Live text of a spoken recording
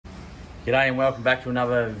G'day and welcome back to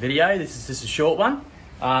another video. This is just a short one.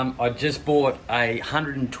 I just bought a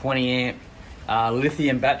 120 amp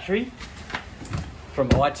lithium battery from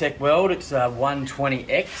iTechworld. It's a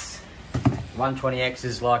 120X. 120X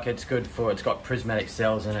is like, it's got prismatic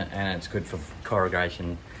cells in it and it's good for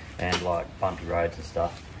corrugation and like bumpy roads and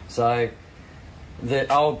stuff. So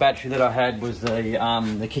the old battery that I had was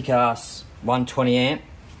the kick-ass 120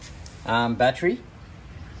 amp battery.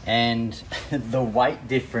 And the weight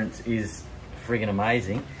difference is friggin'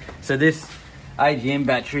 amazing. So this AGM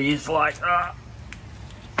battery is like,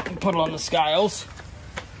 put it on the scales,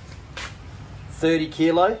 30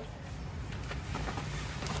 kilo.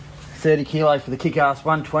 30 kilo for the kick-ass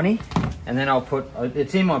 120. And then I'll put,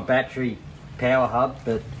 it's in my battery power hub,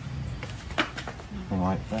 but,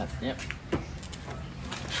 like that, yep.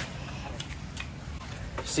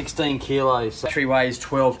 16 kilos. Battery weighs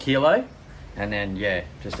 12 kilo. And then yeah,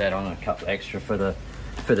 just add on a couple extra for the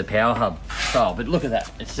power hub style. But look at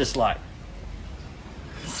that, it's just like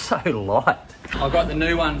so light. I got the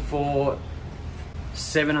new one for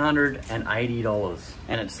 $780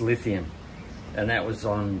 and it's lithium, and that was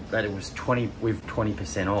on that it was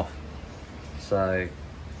 20% off. So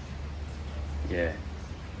yeah,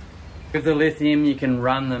 with the lithium you can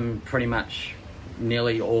run them pretty much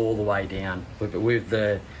nearly all the way down, but with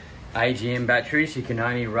the AGM batteries you can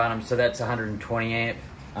only run them, so that's 120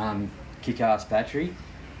 amp kick-ass battery.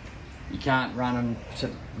 You can't run them to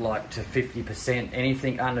 50%.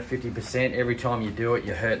 Anything under 50%, every time you do it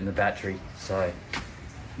you're hurting the battery. So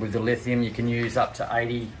with the lithium you can use up to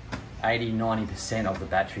 90% of the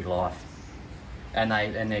battery life, and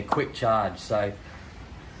they're quick charge, so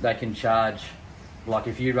they can charge, like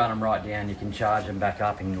if you run them right down you can charge them back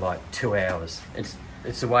up in like 2 hours. It's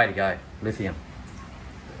the way to go, lithium.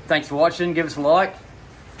 Thanks for watching, give us a like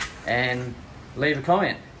and leave a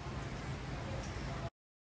comment.